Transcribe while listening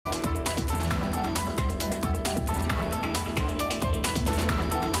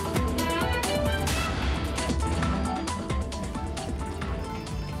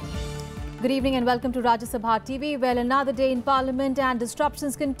Good evening and welcome to Rajya Sabha TV. Well, another day in Parliament and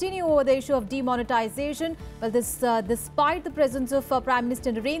disruptions continue over the issue of demonetization. Well, this despite the presence of Prime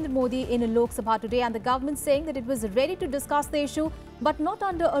Minister Narendra Modi in Lok Sabha today and the government saying that it was ready to discuss the issue but not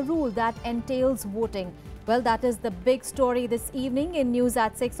under a rule that entails voting. Well, that is the big story this evening in News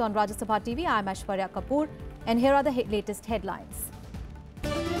at 6 on Rajya Sabha TV. I'm Aishwarya Kapoor and here are the latest headlines.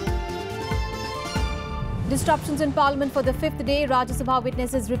 Disruptions in Parliament for the fifth day. Rajya Sabha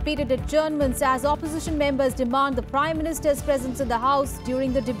witnesses repeated adjournments as opposition members demand the Prime Minister's presence in the House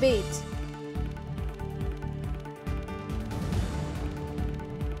during the debate.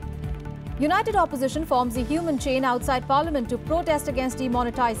 United opposition forms a human chain outside Parliament to protest against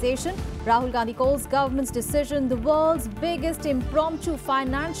demonetization. Rahul Gandhi calls government's decision the world's biggest impromptu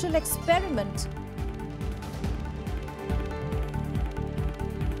financial experiment.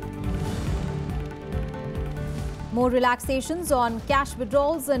 More relaxations on cash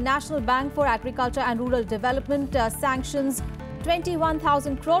withdrawals. The National Bank for Agriculture and Rural Development sanctions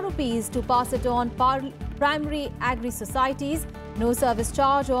 21,000 crore rupees to pass it on primary agri-societies. No service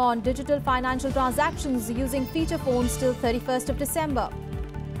charge on digital financial transactions using feature phones till 31st of December.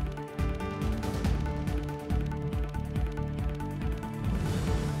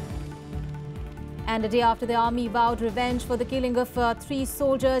 And a day after the army vowed revenge for the killing of 3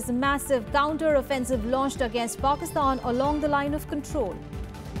 soldiers, massive counter-offensive launched against Pakistan along the line of control.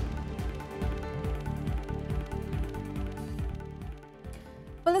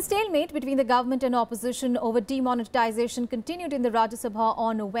 Well, the stalemate between the government and opposition over demonetization continued in the Rajya Sabha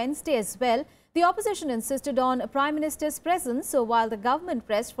on Wednesday as well. The opposition insisted on Prime Minister's presence, while the government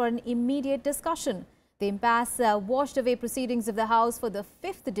pressed for an immediate discussion. The impasse washed away proceedings of the House for the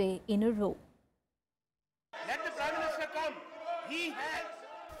 5th day in a row. Let the Prime Minister come.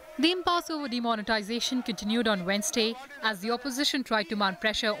 The impasse over demonetization continued on Wednesday as the opposition tried to mount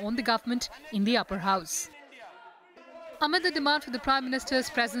pressure on the government in the upper house. Amid the demand for the Prime Minister's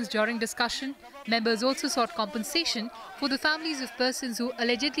presence during discussion, members also sought compensation for the families of persons who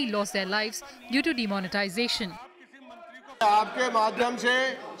allegedly lost their lives due to demonetization. आपके माध्यम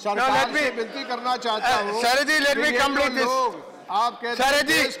से सरकार से विनती करना चाहता हूं। Sir ji, let me complete this. आप कहते हैं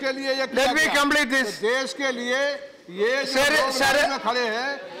देश के लिए ये let me complete this. देश के लिए ये सर खड़े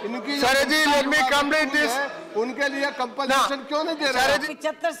हैं इनकी sir ji let me complete this. उनके लिए कंपनसेशन क्यों नहीं दे रहे?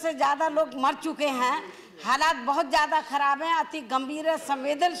 75 से ज्यादा लोग मर चुके हैं। हालात बहुत ज्यादा खराब हैं, अति गंभीर है,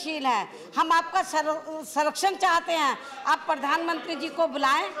 संवेदनशील है। हम आपका संरक्षण चाहते हैं। आप प्रधानमंत्री जी को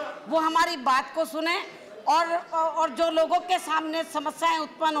बुलाएं, वो हमारी बात को सुने और जो लोगों के सामने समस्याएं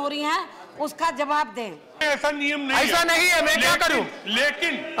उत्पन्न हो रही हैं उसका जवाब दें। ऐसा नियम नहीं ऐसा नहीं है, मैं क्या करूं?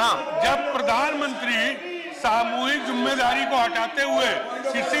 लेकिन जब प्रधानमंत्री सामूहिक जिम्मेदारी को हटाते हुए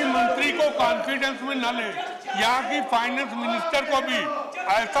किसी मंत्री को कॉन्फिडेंस में न ले, यहाँ की फाइनेंस मिनिस्टर को भी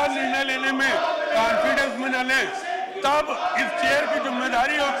ऐसा निर्णय लेने में कॉन्फिडेंस में न ले, तब इस चेयर की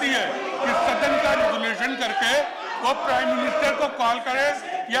जिम्मेदारी होती है कि सदन का रेजुलेशन करके वो प्राइम मिनिस्टर को कॉल करे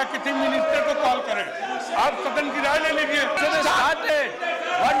या किसी मिनिस्टर को कॉल करे। आप सदन की राय ले लीजिए।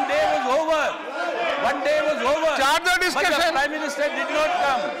 One day was over. One day was over. Start the discussion. But the Prime Minister did not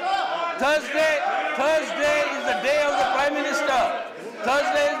come. Thursday is the day of the Prime Minister.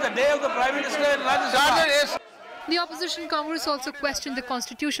 Thursday is the day of the Prime Minister in Rajya Sabha. The opposition Congress also questioned the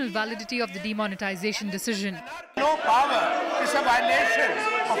constitutional validity of the demonetization decision. No power is a violation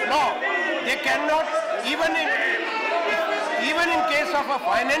of law. They cannot, even in case of a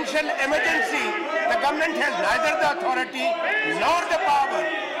financial emergency, the government has neither the authority nor the power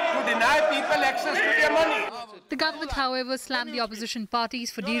to deny people access to their money. The government, however, slammed the opposition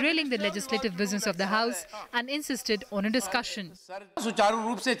parties for derailing the legislative business of the House and insisted on a discussion. सुचारू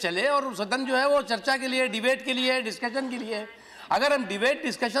रूप से चले और सदन जो है वो चर्चा के लिए, डिबेट के लिए, डिस्कशन के लिए। अगर हम डिबेट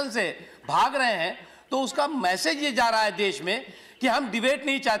डिस्कशन से भाग रहे हैं तो उसका मैसेज ये जा रहा है देश में कि हम डिबेट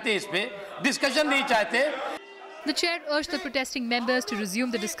नहीं चाहते, इस पे डिस्कशन नहीं चाहते। The chair urged the protesting members to resume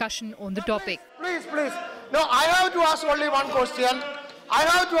the discussion on the topic. Please. No, I have to ask only one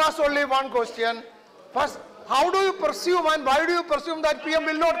question. First, how do you presume and why do you presume that PM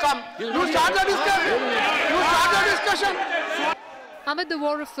will not come? You start the discussion. Amid the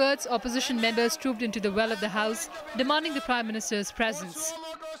war of words, opposition members trooped into the well of the House, demanding the Prime Minister's presence.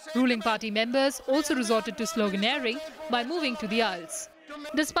 Ruling party members also resorted to sloganeering by moving to the aisles.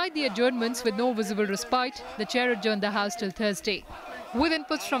 Despite the adjournments with no visible respite, the chair adjourned the House till Thursday. With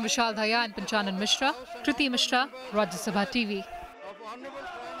inputs from Vishal Dhaya and Panchanan Mishra, Kriti Mishra, Rajya Sabha TV.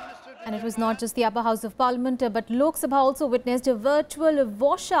 And it was not just the upper house of Parliament, but Lok Sabha also witnessed a virtual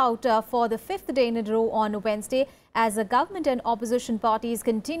washout for the 5th day in a row on Wednesday as the government and opposition parties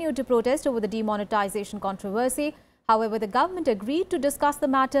continued to protest over the demonetization controversy. However, the government agreed to discuss the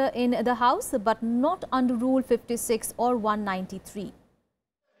matter in the House, but not under Rule 56 or 193.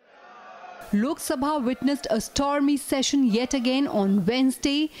 Lok Sabha witnessed a stormy session yet again on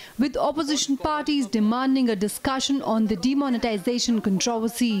Wednesday, with opposition parties demanding a discussion on the demonetization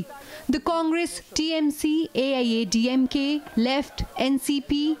controversy. The Congress, TMC, AIA-DMK, Left,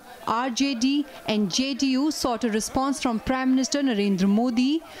 NCP, RJD and JDU sought a response from Prime Minister Narendra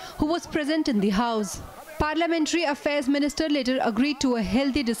Modi, who was present in the House. Parliamentary Affairs Minister later agreed to a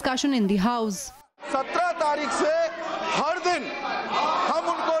healthy discussion in the House. 17 तारीख से हर दिन हम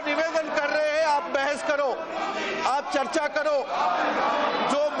उनको निवेदन कर रहे हैं, आप बहस करो, आप चर्चा करो।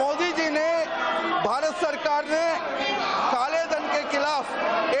 जो मोदी जी ने, भारत सरकार ने काले धन के खिलाफ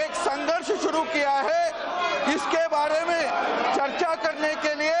एक संघर्ष शुरू किया है, इसके बारे में चर्चा करने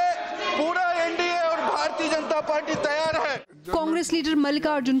के लिए पूरा एनडीए और भारतीय जनता पार्टी तैयार है। Congress leader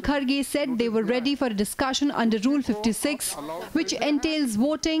Mallikarjun Kharge said they were ready for a discussion under Rule 56, which entails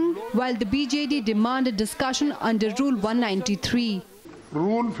voting, while the BJD demanded discussion under Rule 193.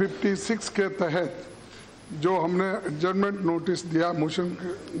 Rule 56 के तहत जो हमने एडजर्नमेंट नोटिस दिया, मोशन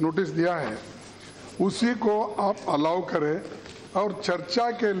नोटिस दिया है, उसी को आप अलाउ करें और चर्चा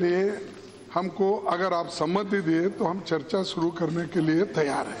के लिए हमको अगर आप सम्मति दिए तो हम चर्चा शुरू करने के लिए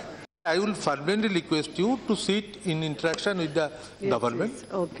तैयार हैं। I will fervently request you to sit in interaction with the government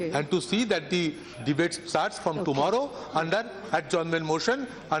and to see that the debate starts from tomorrow under adjournment motion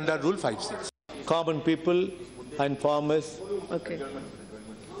under Rule 56. Common people and farmers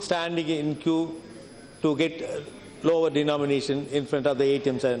standing in queue to get lower denomination in front of the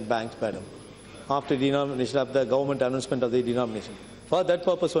ATMs and banks, madam, after denomination of the government announcement of the denomination. For that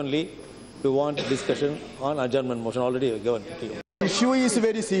purpose only, we want discussion on adjournment motion already given to you. The issue is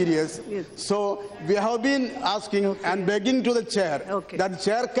very serious. So we have been asking and begging to the chair that the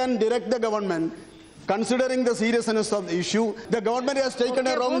chair can direct the government. Considering the seriousness of the issue, the government has taken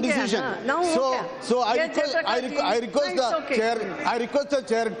a wrong decision. So I request the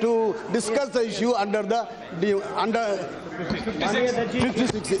chair to discuss the issue under the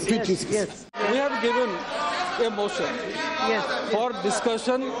 56. Yes. We have given a motion for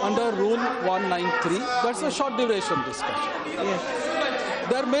discussion under Rule 193. That's a short duration discussion.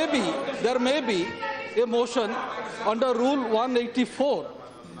 There may be a motion under Rule 184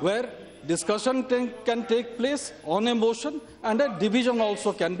 where discussion can take place on a motion and a division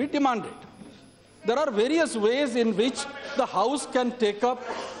also can be demanded. There are various ways in which the House can take up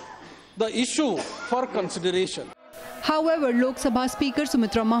the issue for consideration. However, Lok Sabha Speaker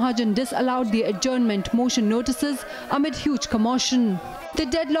Sumitra Mahajan disallowed the adjournment motion notices amid huge commotion. The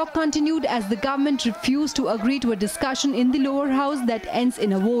deadlock continued as the government refused to agree to a discussion in the lower house that ends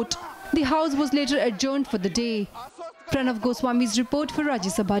in a vote. The house was later adjourned for the day. Pranav Goswami's report for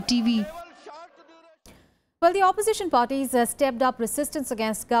Rajya Sabha TV. Well, the opposition parties stepped up resistance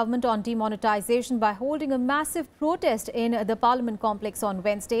against government on demonetization by holding a massive protest in the Parliament complex on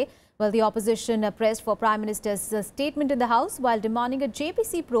Wednesday. Well, the opposition pressed for Prime Minister's statement in the House while demanding a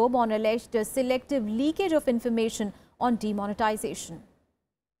JPC probe on alleged selective leakage of information on demonetization.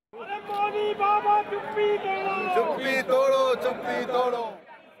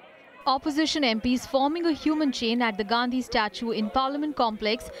 Opposition MPs forming a human chain at the Gandhi statue in Parliament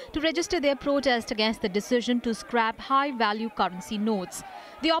complex to register their protest against the decision to scrap high-value currency notes.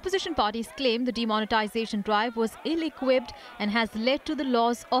 The opposition parties claim the demonetization drive was ill-equipped and has led to the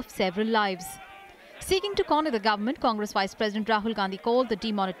loss of several lives. Seeking to corner the government, Congress Vice President Rahul Gandhi called the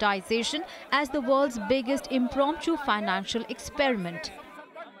demonetization as the world's biggest impromptu financial experiment.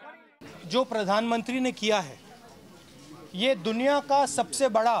 जो प्रधानमंत्री ने किया है, ये दुनिया का सबसे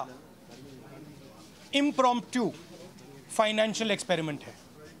बड़ा इम्प्रॉम्प्टू फाइनेंशियल एक्सपेरिमेंट है।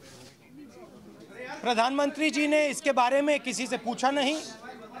 प्रधानमंत्री जी ने इसके बारे में किसी से पूछा नहीं।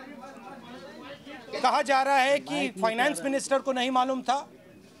 कहा जा रहा है कि फाइनेंस मिनिस्टर को नहीं मालूम था,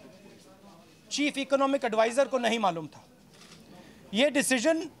 चीफ इकोनॉमिक एडवाइजर को नहीं मालूम था। ये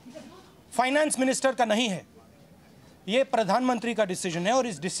डिसीजन फाइनेंस मिनिस्टर का नहीं है, ये प्रधानमंत्री का डिसीजन है और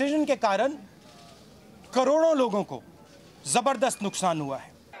इस डिसीजन के कारण करोड़ों लोगों को जबरदस्त नुकसान हुआ है।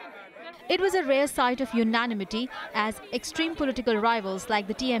 It was a rare sight of unanimity as extreme political rivals like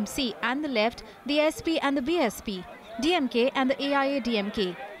the TMC and the Left, the SP and the BSP, DMK and the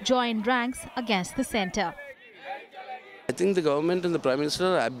AIA-DMK joined ranks against the centre. I think the government and the Prime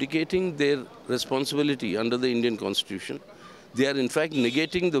Minister are abdicating their responsibility under the Indian Constitution. They are in fact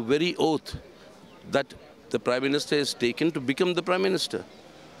negating the very oath that the Prime Minister has taken to become the Prime Minister.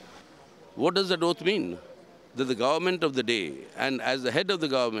 What does that oath mean? That the government of the day, and as the head of the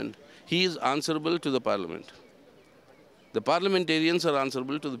government, he is answerable to the Parliament. The parliamentarians are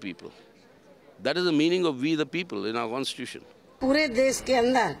answerable to the people. That is the meaning of we the people in our constitution. पूरे देश के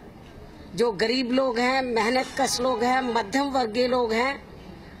अंदर जो गरीब लोग हैं, मेहनतकश लोग हैं, मध्यम वर्गीय लोग हैं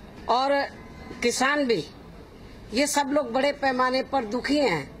और किसान भी, ये सब लोग बड़े पैमाने पर दुखी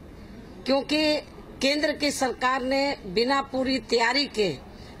हैं क्योंकि केंद्र की सरकार ने बिना पूरी तैयारी के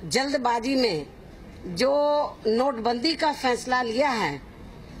जल्दबाजी में जो नोटबंदी का फैसला लिया है,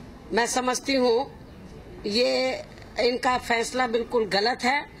 मैं समझती हूँ ये इनका फैसला बिल्कुल गलत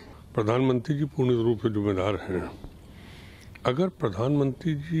है। प्रधानमंत्री जी पूर्ण रूप से जिम्मेदार हैं। अगर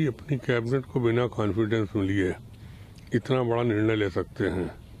प्रधानमंत्री जी अपनी कैबिनेट को बिना कॉन्फिडेंस में लिए इतना बड़ा निर्णय ले सकते हैं,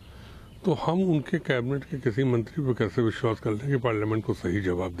 तो हम उनके कैबिनेट के किसी मंत्री पर कैसे विश्वास कर लें कि पार्लियामेंट को सही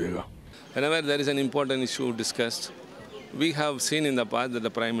जवाब देगा? Whenever there is an important issue discussed, we have seen in the past that the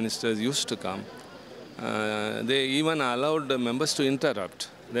Prime Ministers used to come. They even allowed the members to interrupt.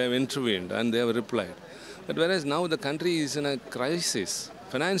 They have intervened and they have replied. But whereas now the country is in a crisis,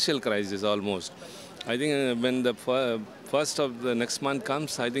 financial crisis almost. I think when the first of the next month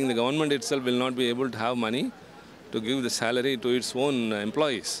comes, I think the government itself will not be able to have money to give the salary to its own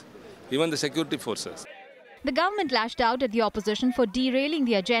employees, even the security forces. The government lashed out at the opposition for derailing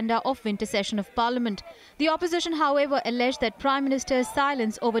the agenda of winter session of Parliament. The opposition, however, alleged that Prime Minister's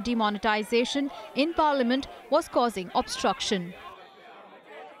silence over demonetization in Parliament was causing obstruction.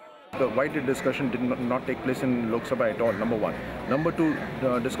 The wide discussion did not take place in Lok Sabha at all, number one. Number two,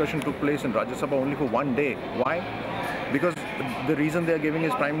 the discussion took place in Rajya Sabha only for one day. Why? Because the reason they are giving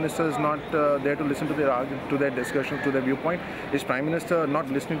is Prime Minister is not there to listen to their discussions, to their viewpoint. Is Prime Minister not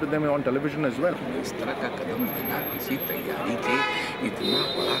listening to them on television as well? इस तरह का कदम बिना किसी तैयारी के इतना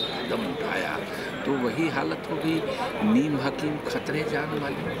बड़ा कदम उठाया तो वही हालत होगी नीम हकीम खतरे जान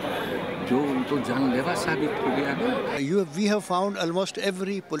वाली जो उनको जानलेवा साबित हो गया ना. We have found almost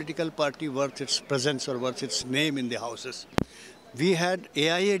every political party worth its presence or worth its name in the houses. We had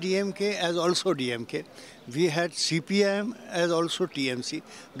AIA-DMK as also DMK. We had CPIM as also TMC,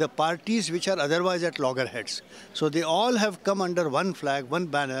 the parties which are otherwise at loggerheads. So they all have come under one flag, one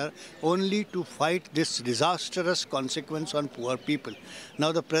banner, only to fight this disastrous consequence on poor people.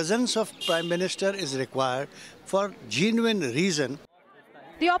 Now the presence of Prime Minister is required for genuine reason.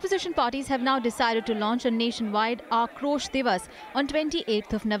 The opposition parties have now decided to launch a nationwide Akrosh Divas on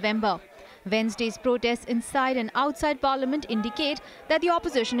 28th of November. Wednesday's protests inside and outside Parliament indicate that the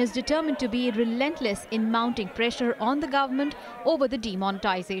opposition is determined to be relentless in mounting pressure on the government over the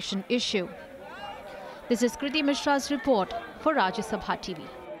demonetization issue. This is Kriti Mishra's report for Rajya Sabha TV.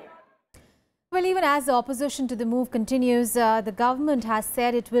 Well, even as the opposition to the move continues, the government has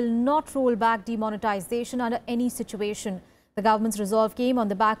said it will not roll back demonetization under any situation. The government's resolve came on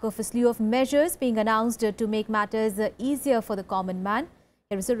the back of a slew of measures being announced to make matters easier for the common man.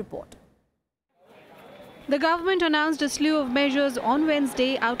 Here is a report. The government announced a slew of measures on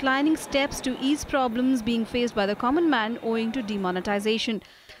Wednesday outlining steps to ease problems being faced by the common man owing to demonetization.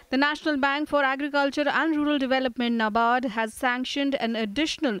 The National Bank for Agriculture and Rural Development NABARD has sanctioned an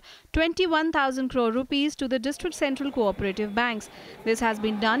additional 21,000 crore rupees to the district central cooperative banks. This has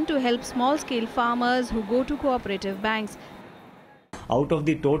been done to help small-scale farmers who go to cooperative banks. Out of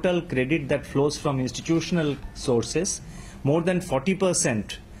the total credit that flows from institutional sources, more than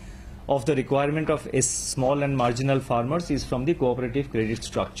 40% of the requirement of small and marginal farmers is from the cooperative credit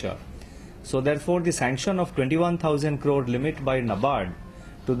structure. So therefore the sanction of 21,000 crore limit by NABARD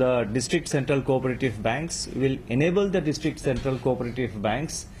to the district central cooperative banks will enable the district central cooperative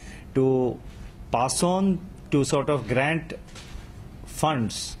banks to pass on, to sort of grant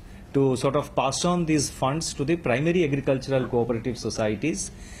funds, to sort of pass on these funds to the primary agricultural cooperative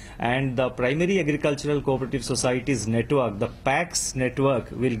societies. And the primary agricultural cooperative societies network, the PACS network,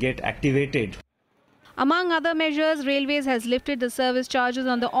 will get activated. Among other measures, Railways has lifted the service charges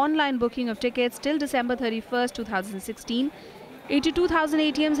on the online booking of tickets till December 31st, 2016. 82,000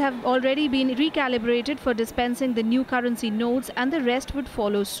 ATMs have already been recalibrated for dispensing the new currency notes and the rest would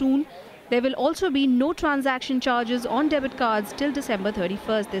follow soon. There will also be no transaction charges on debit cards till December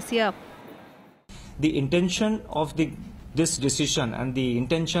 31st this year. The intention of this decision and the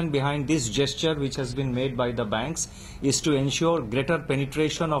intention behind this gesture which has been made by the banks is to ensure greater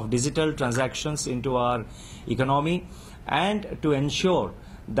penetration of digital transactions into our economy and to ensure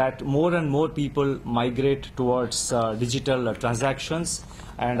that more and more people migrate towards digital transactions.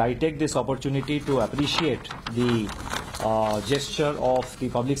 And I take this opportunity to appreciate the gesture of the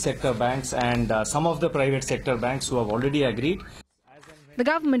public sector banks and some of the private sector banks who have already agreed. The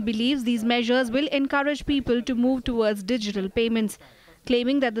government believes these measures will encourage people to move towards digital payments.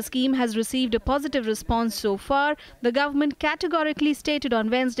 Claiming that the scheme has received a positive response so far, the government categorically stated on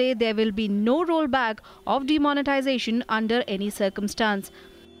Wednesday there will be no rollback of demonetization under any circumstance.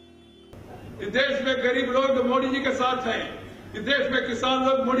 इस देश में गरीब लोग मोदी जी के साथ हैं, इस देश में किसान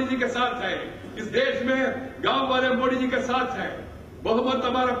लोग मोदी जी के साथ हैं, इस देश में गांव वाले मोदी जी के साथ हैं। बहुमत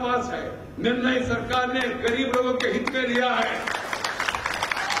हमारे पास है। निर्णय सरकार ने गरीब लोगों के हित में लिया है।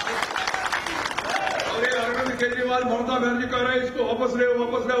 और ये अरविंद केजरीवाल, ममता बनर्जी कह रहे हैं इसको वापस ले,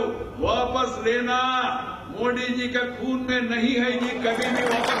 वापस लो। वापस लेना मोदी जी के खून में नहीं है जी, कभी भी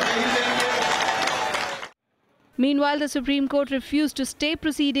वापस नहीं लेंगे। Meanwhile, the Supreme Court refused to stay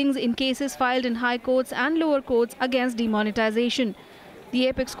proceedings in cases filed in high courts and lower courts against demonetization. The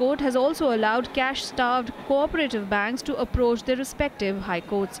apex court has also allowed cash-starved cooperative banks to approach their respective high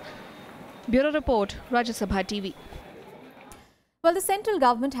courts. Bureau Report, Rajya Sabha TV. Well, the central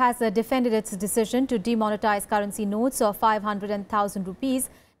government has defended its decision to demonetize currency notes of 500 and 1,000 rupees.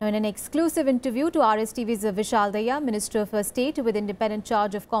 Now, in an exclusive interview to RSTV's Vishal Daya, Minister of State with independent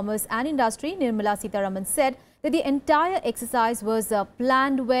charge of Commerce and Industry, Nirmala Sitharaman said that the entire exercise was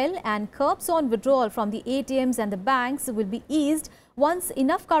planned well and curbs on withdrawal from the ATMs and the banks will be eased once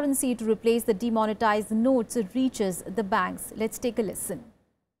enough currency to replace the demonetized notes reaches the banks. Let's take a listen.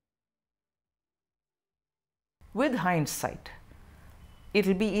 With hindsight, it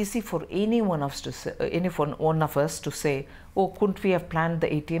will be easy for any one of us to say, oh, couldn't we have planned the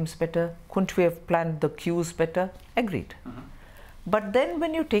ATMs better? Couldn't we have planned the queues better? Agreed. But then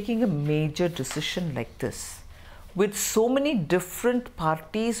when you're taking a major decision like this, with so many different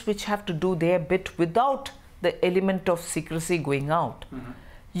parties which have to do their bit without the element of secrecy going out,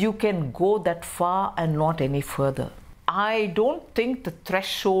 you can go that far and not any further. I don't think the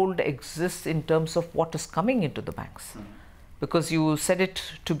threshold exists in terms of what is coming into the banks. Because you said it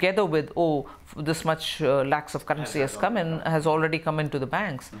together with, oh, this much lakhs of currency has come and has already come into the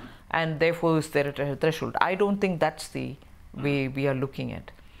banks, and therefore is there a threshold. I don't think that's the way we are looking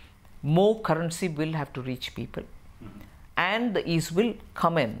at. More currency will have to reach people, and the ease will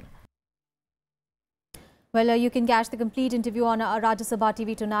come in. Well, you can catch the complete interview on Rajya Sabha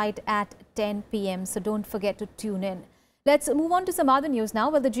TV tonight at 10 p.m. So don't forget to tune in. Let's move on to some other news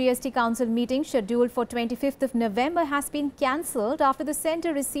now. Well, the GST Council meeting scheduled for 25th of November has been cancelled after the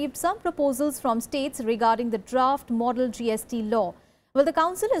centre received some proposals from states regarding the draft model GST law. Well, the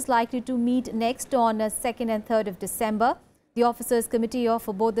council is likely to meet next on 2nd and 3rd of December. The officers committee of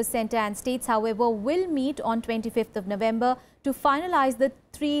both the centre and states, however, will meet on 25th of November to finalise the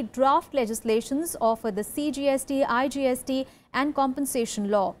 3 draft legislations of the CGST, IGST and compensation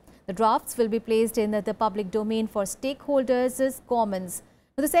law. The drafts will be placed in the public domain for stakeholders' comments.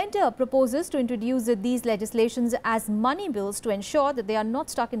 The centre proposes to introduce these legislations as money bills to ensure that they are not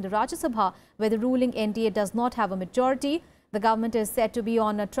stuck in the Rajya Sabha, where the ruling NDA does not have a majority. The government is said to be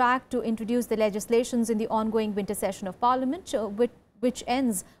on a track to introduce the legislations in the ongoing winter session of Parliament, which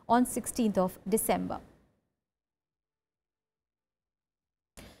ends on 16th of December.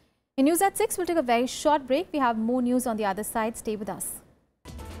 In News at 6, we'll take a very short break. We have more news on the other side. Stay with us.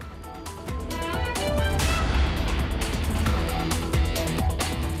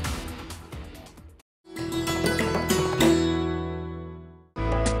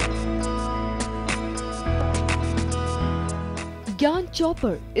 Gyan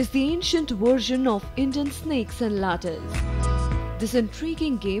Chopper is the ancient version of Indian snakes and ladders. This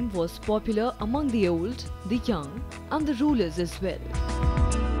intriguing game was popular among the old, the young and the rulers as well.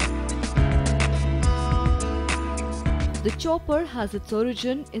 The chopper has its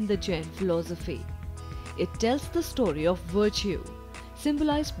origin in the Jain philosophy. It tells the story of virtue,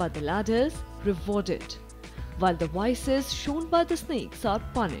 symbolized by the ladders, rewarded, while the vices shown by the snakes are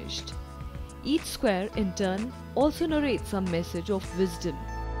punished. Each square, in turn, also narrates some message of wisdom.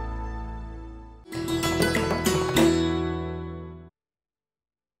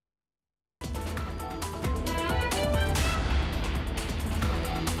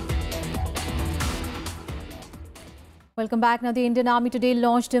 Welcome back. Now, the Indian Army today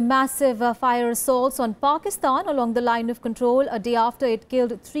launched a massive fire assaults on Pakistan along the line of control a day after it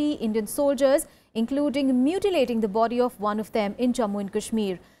killed 3 Indian soldiers, including mutilating the body of one of them in Jammu and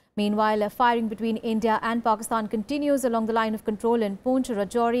Kashmir. Meanwhile, firing between India and Pakistan continues along the line of control in Poonch,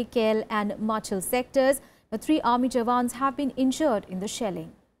 Rajouri, Kail and Machil sectors. The 3 army jawans have been injured in the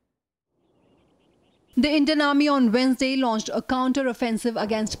shelling. The Indian Army on Wednesday launched a counter-offensive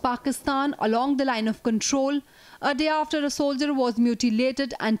against Pakistan along the line of control a day after a soldier was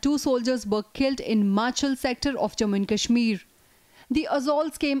mutilated and 2 soldiers were killed in Machil sector of Jammu and Kashmir. The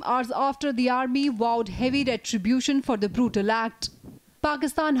assaults came hours after the army vowed heavy retribution for the brutal act.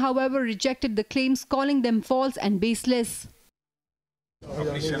 Pakistan, however, rejected the claims, calling them false and baseless.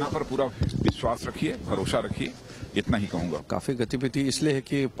 अपनी सेना पर पूरा विश्वास रखिए, भरोसा रखिए, इतना ही कहूँगा। काफ़ी गतिविधि इसलिए है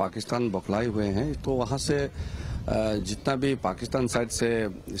कि पाकिस्तान बौखलाए हुए हैं, तो वहाँ से जितना भी पाकिस्तान साइड से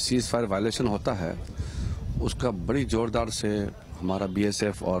सीज फायर वायलेशन होता है उसका बड़ी जोरदार से हमारा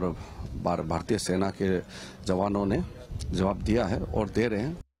बीएसएफ और भारतीय सेना के जवानों ने जवाब दिया है और दे रहे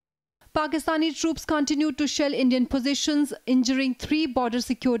हैं. Pakistani troops continued to shell Indian positions, injuring 3 border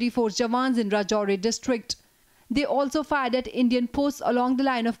security force jawans in Rajouri district. They also fired at Indian posts along the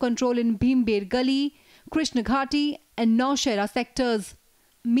line of control in Bhimber Gully, Krishna Ghati and Naushera sectors.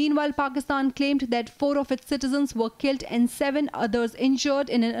 Meanwhile, Pakistan claimed that 4 of its citizens were killed and 7 others injured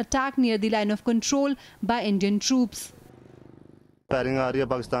in an attack near the line of control by Indian troops. Firing आ रही है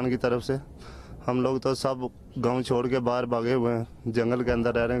पाकिस्तान की तरफ से. हम लोग तो सब गांव छोड़ के बाहर भागे हुए हैं, जंगल के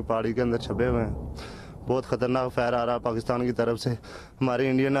अंदर रह रहे हैं, पहाड़ी के अंदर छुपे हुए हैं. बहुत खतरनाक फायर आ रहा है पाकिस्तान की तरफ से. हमारी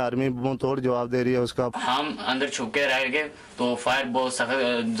इंडियन आर्मी मुंह तोड़ जवाब दे रही है उसका. हम अंदर छुप के रह गए तो फायर बहुत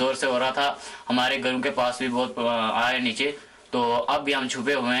सख्त जोर से हो रहा था. हमारे घरों के पास भी बहुत आए नीचे, तो अब भी हम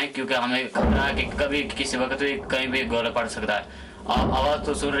छुपे हुए हैं क्योंकि हमें खतरा है कि कभी किसी वक्त भी कहीं भी गोला पड़ सकता है. आप आवाज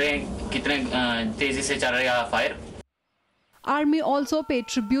तो सुन रहे हैं कितने तेजी से चल रहा है fire. Army also paid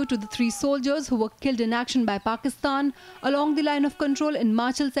tribute to the 3 soldiers who were killed in action by Pakistan along the line of control in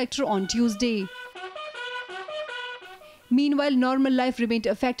Machal sector on Tuesday. Meanwhile, normal life remained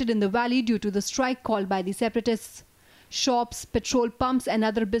affected in the valley due to the strike called by the separatists. Shops, petrol pumps and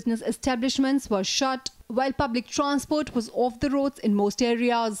other business establishments were shut, while public transport was off the roads in most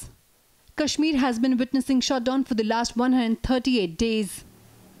areas. Kashmir has been witnessing shutdown for the last 138 days.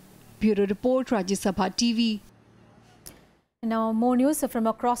 Bureau Report, Rajya Sabha TV. Now more news from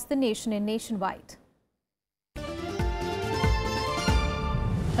across the nation and nationwide.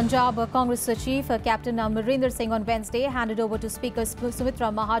 Punjab Congress Chief Captain Amarinder Singh on Wednesday handed over to Speaker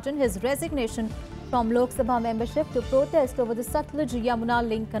Sumitra Mahajan his resignation from Lok Sabha membership to protest over the Satluj-Yamuna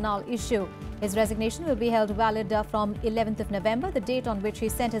Link Canal issue. His resignation will be held valid from 11th of November, the date on which he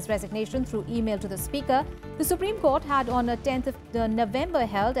sent his resignation through email to the Speaker. The Supreme Court had on 10th of November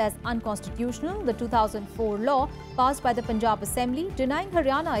held as unconstitutional the 2004 law passed by the Punjab Assembly denying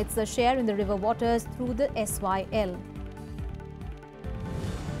Haryana its share in the river waters through the SYL.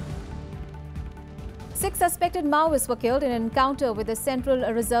 6 suspected Maoists were killed in an encounter with the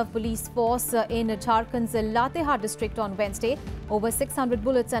Central Reserve Police Force in Jharkhand's Latehar district on Wednesday. Over 600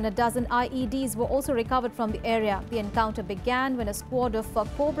 bullets and a dozen IEDs were also recovered from the area. The encounter began when a squad of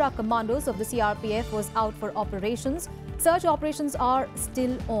Cobra commandos of the CRPF was out for operations. Search operations are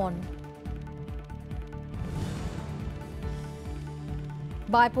still on.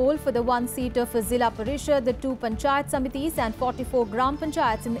 By-poll for the 1 seat of Zilla Parishad, the 2 Panchayat Samitis and 44 Gram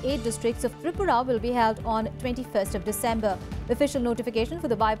Panchayats in 8 districts of Tripura will be held on 21st of December. The official notification for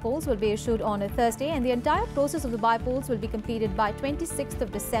the by-polls will be issued on a Thursday and the entire process of the by-polls will be completed by 26th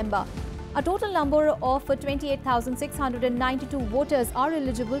of December. A total number of 28,692 voters are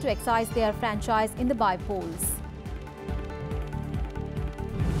eligible to exercise their franchise in the by-polls.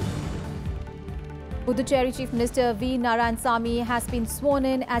 Puducherry Chief Minister V. Narayanasamy has been sworn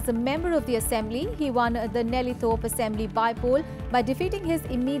in as a member of the Assembly. He won the Nelithorpe Assembly by-poll by defeating his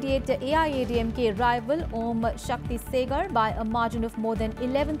immediate AIADMK rival Om Shakti Segar by a margin of more than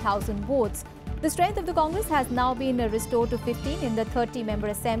 11,000 votes. The strength of the Congress has now been restored to 15 in the 30-member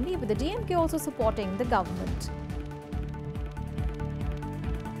Assembly, with the DMK also supporting the government.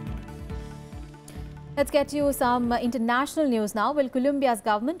 Let's get you some international news now. Well, Colombia's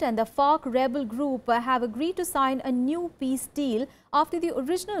government and the FARC rebel group have agreed to sign a new peace deal after the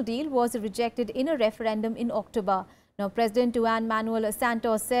original deal was rejected in a referendum in October. Now, President Juan Manuel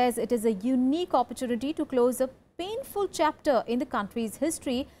Santos says it is a unique opportunity to close a painful chapter in the country's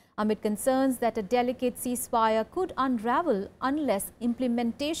history amid concerns that a delicate ceasefire could unravel unless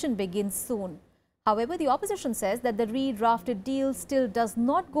implementation begins soon. However, the opposition says that the redrafted deal still does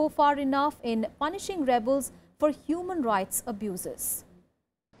not go far enough in punishing rebels for human rights abuses.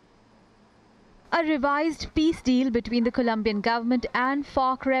 A revised peace deal between the Colombian government and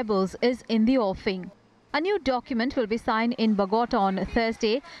FARC rebels is in the offing. A new document will be signed in Bogota on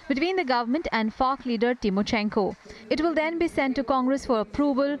Thursday between the government and FARC leader Timochenko. It will then be sent to Congress for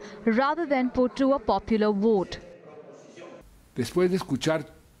approval rather than put to a popular vote. Después de escuchar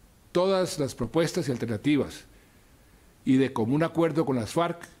todas las propuestas y alternativas y de común acuerdo con las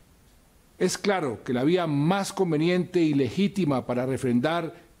FARC, es claro que la vía más conveniente y legítima para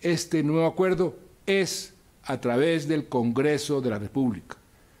refrendar este nuevo acuerdo es a través del Congreso de la República.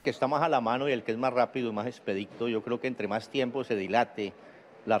 Que está más a la mano y el que es más rápido y más expedito. Yo creo que entre más tiempo se dilate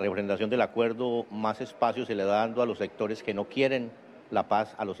la refrendación del acuerdo, más espacio se le da dando a los sectores que no quieren la paz,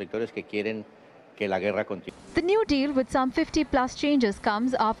 a los sectores que quieren que la guerra continúe. The new deal, with some 50+ changes,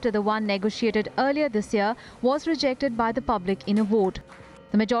 comes after the one negotiated earlier this year was rejected by the public in a vote.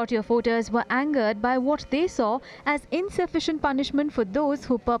 The majority of voters were angered by what they saw as insufficient punishment for those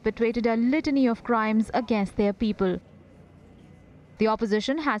who perpetrated a litany of crimes against their people. The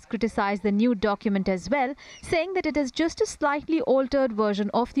opposition has criticized the new document as well, saying that it is just a slightly altered version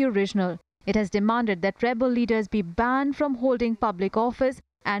of the original. It has demanded that rebel leaders be banned from holding public office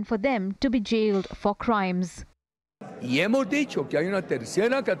and for them to be jailed for crimes. Y hemos dicho que hay una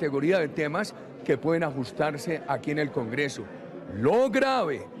tercera categoría de temas que pueden ajustarse aquí en el Congreso. Lo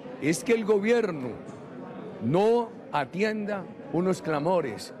grave es que el gobierno no atienda unos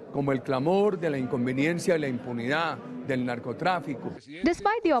clamores como el clamor de la inconveniencia y la impunidad del narcotráfico.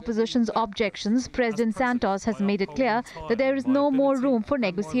 Despite the opposition's objections, President Santos has made it clear that there is no more room for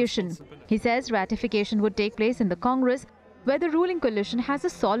negotiation. He says ratification would take place in the Congress, where the ruling coalition has a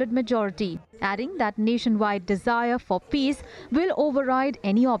solid majority, adding that nationwide desire for peace will override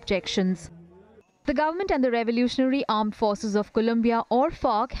any objections. The government and the Revolutionary Armed Forces of Colombia, or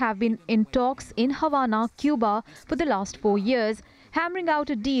FARC, have been in talks in Havana, Cuba, for the last 4 years, hammering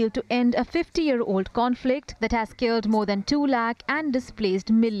out a deal to end a 50-year-old conflict that has killed more than 2 lakh and displaced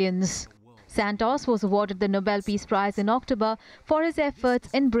millions. Santos was awarded the Nobel Peace Prize in October for his efforts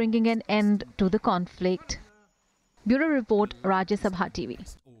in bringing an end to the conflict. Bureau Report, Rajya Sabha TV.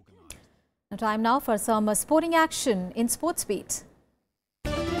 Time now for some sporting action in Sports Beat.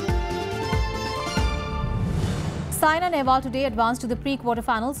 Saina Nehwal today advanced to the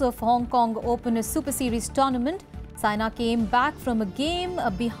pre-quarterfinals of Hong Kong Open Super Series tournament. Saina came back from a game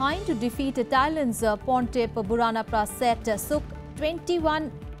behind to defeat Thailand's Pontep Burana Praset Suk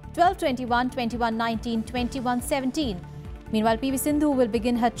 12-21, 21-19, 21-17. Meanwhile, PV Sindhu will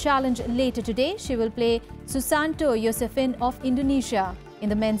begin her challenge later today. She will play Susanto Yosefin of Indonesia. In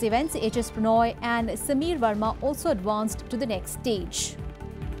the men's events, HS Pranoy and Samir Verma also advanced to the next stage.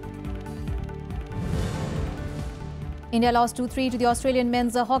 India lost 2-3 to the Australian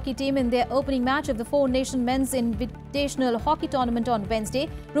men's hockey team in their opening match of the Four Nation Men's Invitational Hockey Tournament on Wednesday.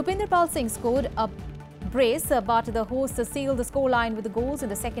 Rupinder Pal Singh scored a brace, but the hosts sealed the scoreline with the goals in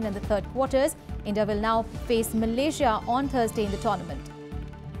the second and the third quarters. India will now face Malaysia on Thursday in the tournament.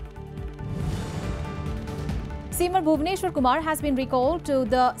 Seamer Bhuvneshwar Kumar has been recalled to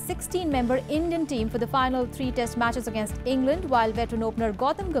the 16-member Indian team for the final 3 test matches against England, while veteran opener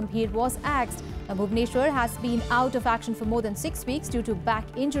Gautam Gambhir was axed. Bhuvneshwar has been out of action for more than 6 weeks due to back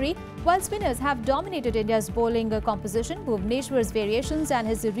injury. While spinners have dominated India's bowling composition, Bhuvneshwar's variations and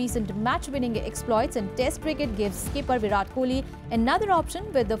his recent match-winning exploits in Test cricket gives skipper Virat Kohli another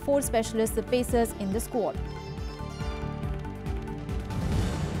option with the 4 specialist pacers in the squad.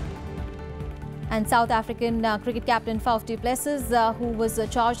 And South African cricket captain Faf du Plessis, who was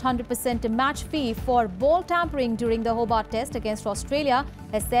charged 100% match fee for ball tampering during the Hobart Test against Australia,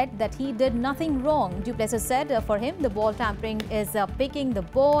 has said that he did nothing wrong. Du Plessis said for him, the ball tampering is picking the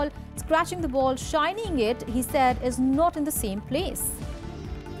ball, scratching the ball, shining it, he said, is not in the same place.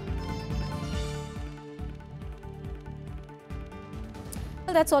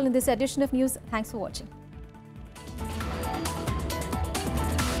 Well, that's all in this edition of news. Thanks for watching.